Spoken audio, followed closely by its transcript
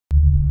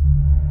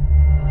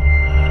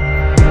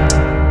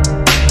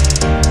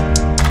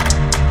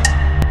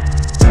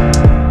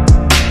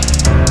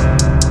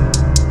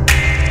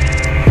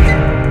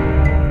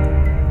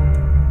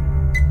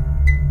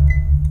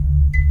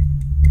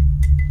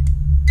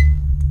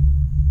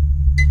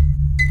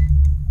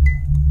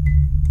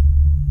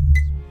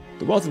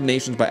The Wealth of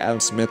Nations by Adam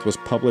Smith was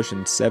published in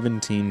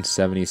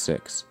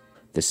 1776,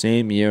 the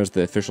same year as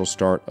the official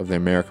start of the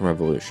American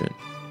Revolution.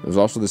 It was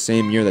also the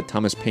same year that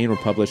Thomas Paine would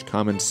publish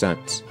Common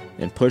Sense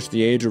and push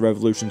the age of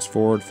revolutions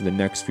forward for the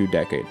next few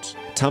decades.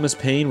 Thomas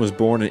Paine was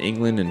born in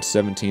England in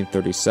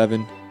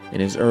 1737, and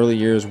his early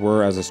years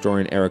were, as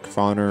historian Eric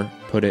Foner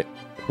put it,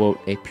 quote,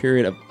 a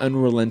period of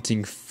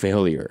unrelenting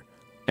failure,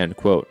 end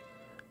quote.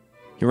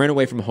 He ran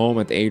away from home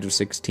at the age of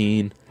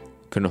 16,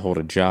 couldn't hold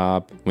a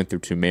job, went through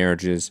 2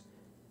 marriages.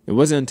 It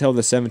wasn't until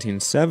the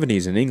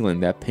 1770s in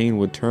England that Paine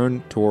would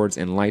turn towards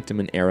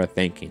Enlightenment-era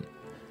thinking.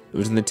 It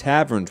was in the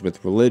taverns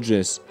with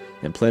religious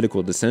and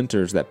political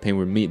dissenters that Paine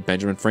would meet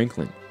Benjamin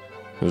Franklin,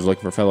 who was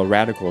looking for fellow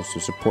radicals to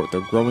support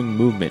the growing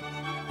movement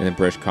in the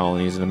British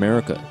colonies in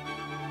America.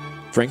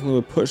 Franklin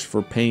would push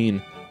for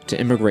Paine to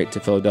immigrate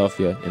to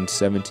Philadelphia in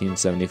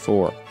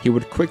 1774. He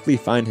would quickly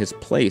find his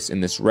place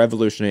in this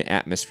revolutionary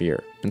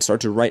atmosphere and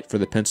start to write for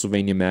the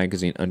Pennsylvania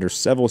magazine under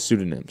several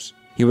pseudonyms.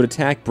 He would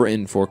attack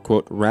Britain for,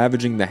 quote,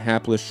 ravaging the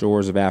hapless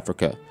shores of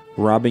Africa,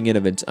 robbing it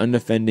of its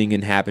unoffending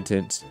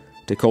inhabitants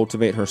to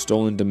cultivate her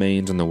stolen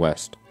domains in the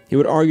West. He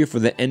would argue for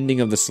the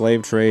ending of the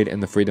slave trade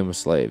and the freedom of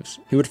slaves.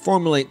 He would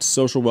formulate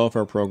social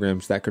welfare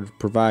programs that could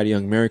provide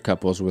young married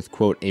couples with,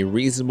 quote, a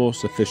reasonable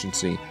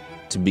sufficiency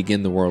to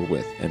begin the world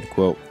with, end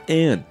quote,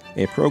 and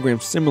a program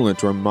similar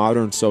to our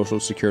modern social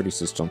security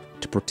system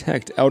to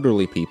protect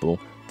elderly people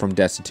from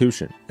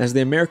destitution. As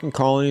the American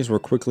colonies were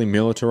quickly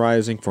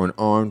militarizing for an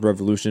armed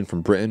revolution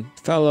from Britain,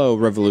 fellow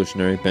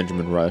revolutionary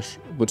Benjamin Rush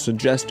would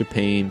suggest to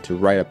Paine to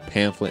write a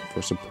pamphlet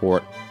for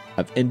support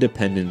of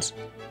independence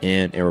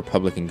and a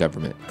republican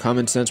government.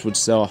 Common Sense would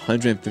sell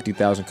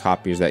 150,000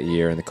 copies that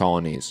year in the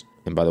colonies.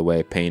 And by the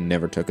way, Paine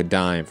never took a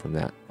dime from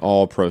that.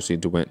 All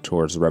proceeds went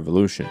towards the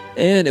revolution.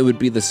 And it would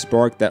be the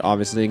spark that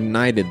obviously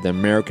ignited the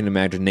American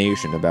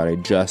imagination about a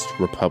just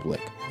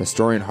republic.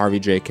 Historian Harvey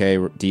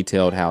J.K.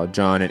 detailed how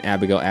John and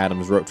Abigail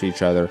Adams wrote to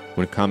each other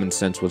when Common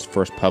Sense was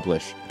first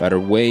published, about a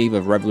wave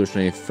of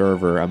revolutionary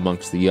fervor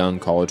amongst the young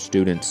college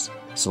students,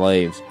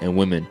 slaves, and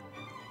women,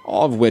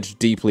 all of which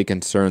deeply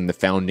concerned the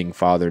founding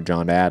father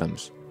John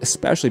Adams,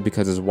 especially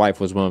because his wife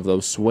was one of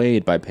those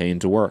swayed by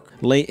Paine's work.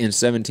 Late in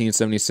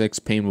 1776,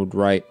 Paine would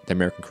write The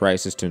American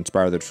Crisis to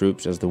inspire the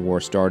troops as the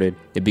war started.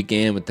 It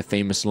began with the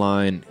famous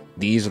line,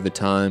 "These are the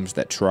times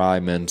that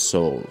try men's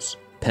souls."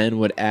 Penn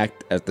would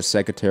act as the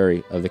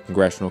secretary of the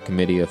Congressional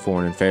Committee of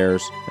Foreign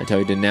Affairs until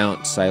he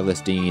denounced Silas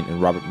Deane and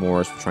Robert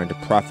Morris for trying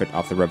to profit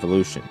off the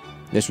revolution.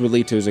 This would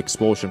lead to his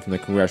expulsion from the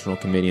Congressional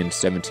Committee in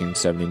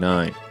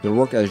 1779. He would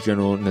work as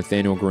General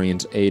Nathaniel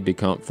Greene's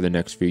aide-de-camp for the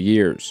next few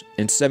years.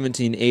 In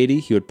 1780,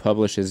 he would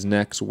publish his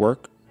next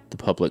work, The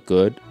Public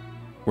Good,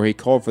 where he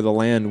called for the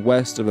land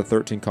west of the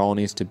 13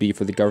 colonies to be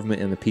for the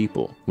government and the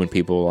people, when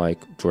people like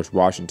George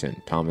Washington,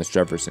 Thomas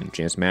Jefferson,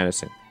 James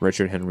Madison,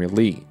 Richard Henry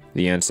Lee,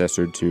 the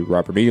ancestor to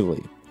Robert E.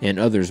 Lee, and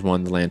others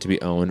wanted the land to be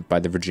owned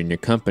by the Virginia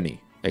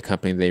Company, a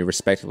company they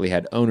respectively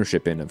had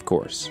ownership in, of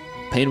course.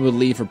 Paine would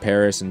leave for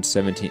Paris in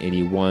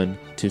 1781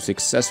 to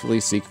successfully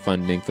seek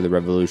funding for the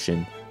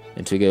revolution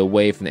and to get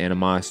away from the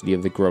animosity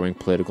of the growing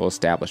political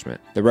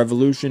establishment. The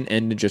revolution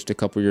ended just a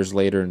couple years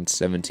later in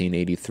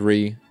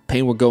 1783.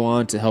 Paine would go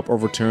on to help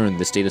overturn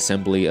the State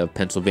Assembly of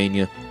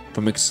Pennsylvania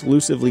from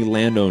exclusively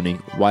landowning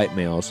white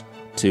males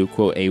to,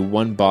 quote, a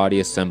one-body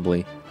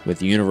assembly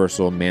with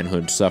universal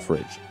manhood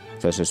suffrage,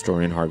 says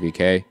historian Harvey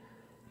K.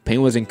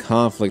 Paine was in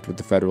conflict with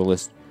the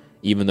Federalists,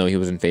 even though he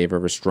was in favor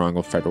of a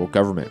stronger federal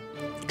government.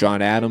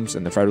 John Adams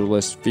and the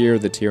Federalists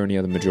feared the tyranny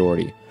of the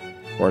majority,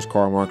 or as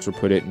Karl Marx would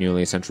put it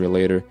nearly a century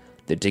later,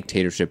 the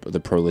dictatorship of the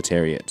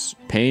proletariats.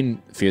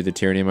 Paine feared the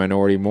tyranny of the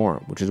minority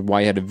more, which is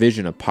why he had a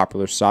vision of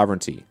popular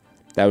sovereignty.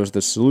 That was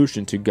the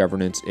solution to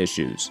governance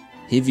issues.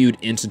 He viewed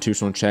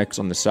institutional checks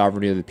on the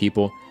sovereignty of the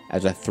people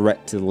as a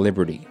threat to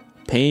liberty.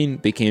 Paine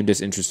became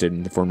disinterested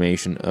in the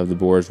formation of the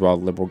bourgeois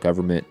liberal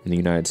government in the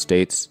United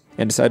States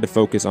and decided to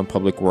focus on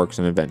public works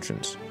and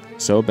inventions.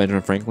 So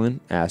Benjamin Franklin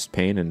asked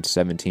Paine in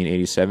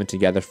 1787 to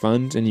gather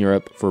funds in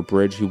Europe for a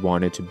bridge he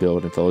wanted to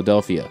build in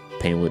Philadelphia.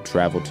 Paine would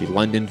travel to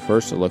London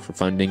first to look for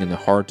funding in the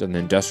heart of the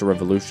Industrial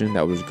Revolution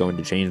that was going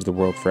to change the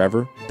world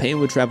forever. Paine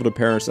would travel to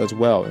Paris as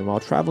well, and while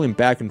traveling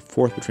back and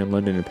forth between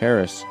London and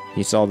Paris,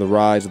 he saw the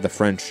rise of the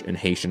French and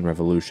Haitian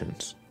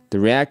revolutions.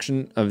 The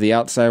reaction of the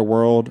outside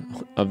world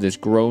of this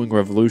growing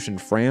revolution in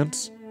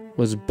France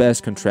was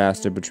best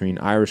contrasted between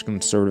Irish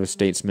conservative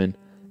statesman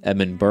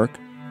Edmund Burke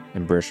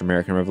and British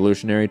American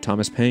revolutionary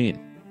Thomas Paine.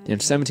 In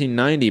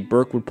 1790,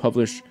 Burke would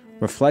publish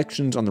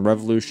Reflections on the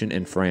Revolution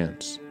in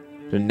France,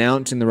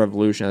 denouncing the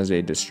revolution as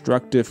a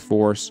destructive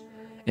force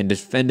and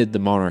defended the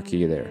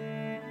monarchy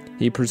there.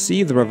 He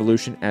perceived the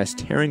revolution as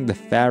tearing the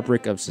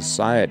fabric of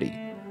society.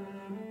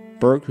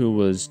 Burke, who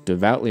was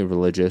devoutly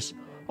religious,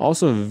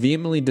 also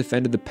vehemently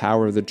defended the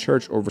power of the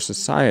church over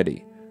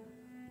society.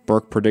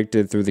 Burke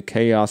predicted through the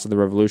chaos of the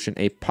revolution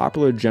a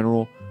popular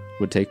general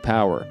would take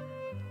power,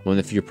 one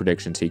of the few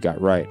predictions he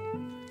got right.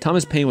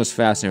 Thomas Paine was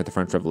fascinated with the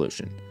French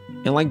Revolution,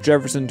 and like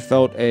Jefferson,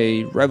 felt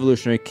a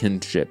revolutionary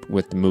kinship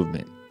with the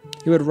movement.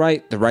 He would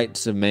write The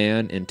Rights of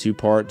Man in 2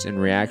 parts in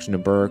reaction to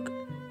Burke,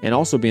 and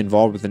also be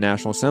involved with the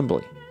National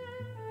Assembly.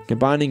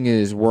 Combining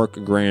his work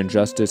Agrarian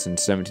Justice in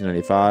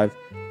 1795,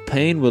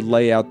 Paine would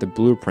lay out the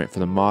blueprint for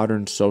the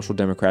modern social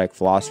democratic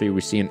philosophy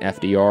we see in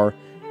FDR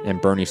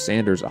and Bernie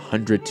Sanders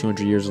 100,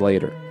 200 years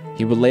later.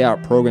 He would lay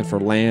out programs for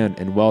land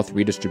and wealth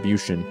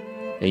redistribution,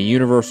 a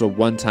universal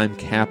one-time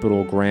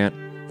capital grant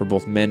for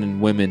both men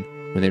and women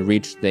when they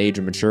reach the age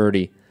of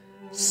maturity,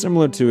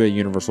 similar to a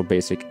universal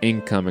basic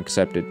income,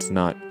 except it's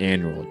not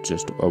annual, it's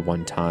just a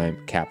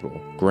one-time capital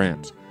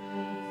grant.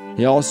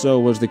 He also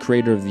was the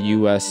creator of the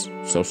U.S.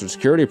 Social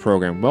Security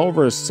program well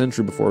over a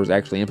century before it was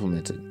actually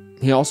implemented.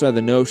 He also had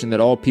the notion that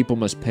all people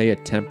must pay a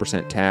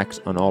 10% tax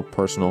on all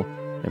personal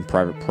and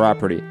private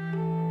property,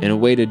 and a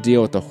way to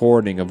deal with the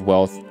hoarding of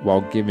wealth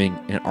while giving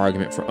an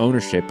argument for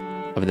ownership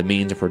of the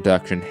means of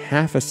production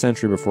half a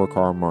century before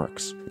Karl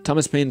Marx.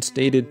 Thomas Paine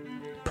stated,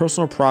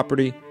 "Personal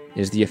property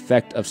is the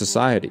effect of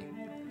society,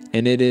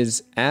 and it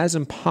is as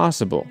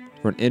impossible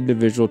for an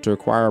individual to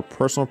acquire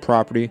personal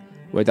property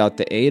without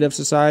the aid of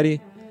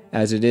society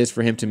as it is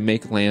for him to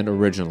make land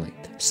originally.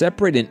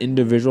 Separate an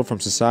individual from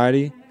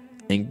society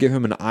and give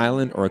him an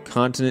island or a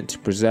continent to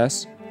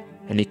possess,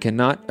 and he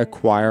cannot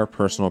acquire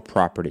personal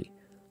property.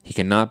 He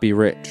cannot be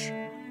rich.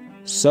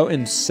 So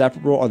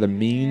inseparable are the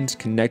means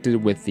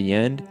connected with the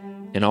end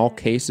in all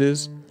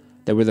cases,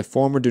 that where the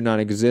former do not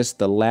exist,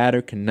 the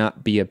latter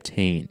cannot be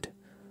obtained.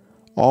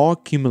 All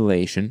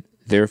accumulation,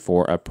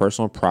 therefore, of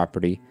personal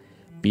property,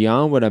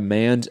 beyond what a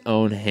man's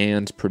own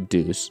hands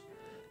produce,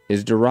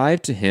 is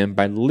derived to him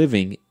by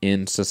living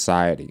in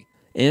society.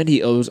 And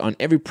he owes on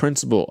every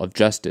principle of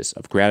justice,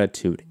 of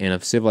gratitude, and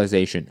of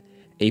civilization,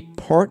 a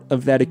part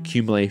of that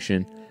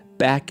accumulation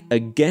back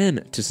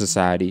again to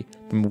society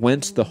from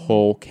whence the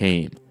whole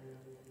came.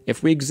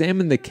 If we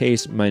examine the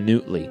case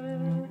minutely,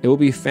 it will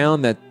be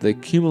found that the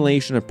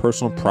accumulation of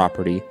personal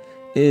property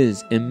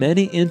is, in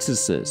many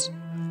instances,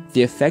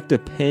 the effect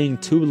of paying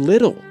too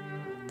little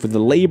for the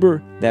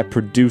labor that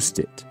produced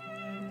it,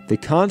 the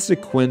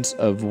consequence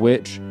of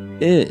which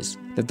is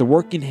that the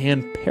working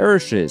hand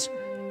perishes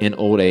in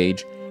old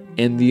age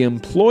and the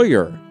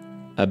employer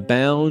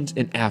abounds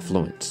in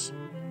affluence.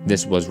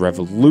 This was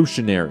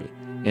revolutionary,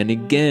 and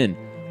again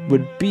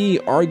would be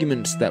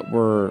arguments that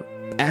were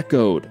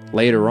echoed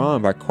later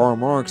on by Karl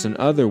Marx and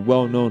other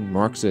well-known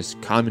Marxists,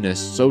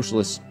 communists,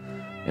 socialists,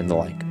 and the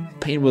like.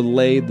 Paine would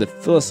lay the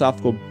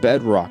philosophical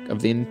bedrock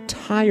of the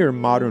entire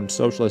modern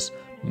socialist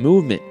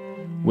movement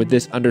with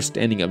this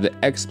understanding of the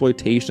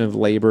exploitation of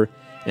labor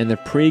and the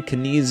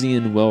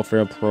pre-Keynesian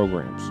welfare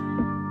programs.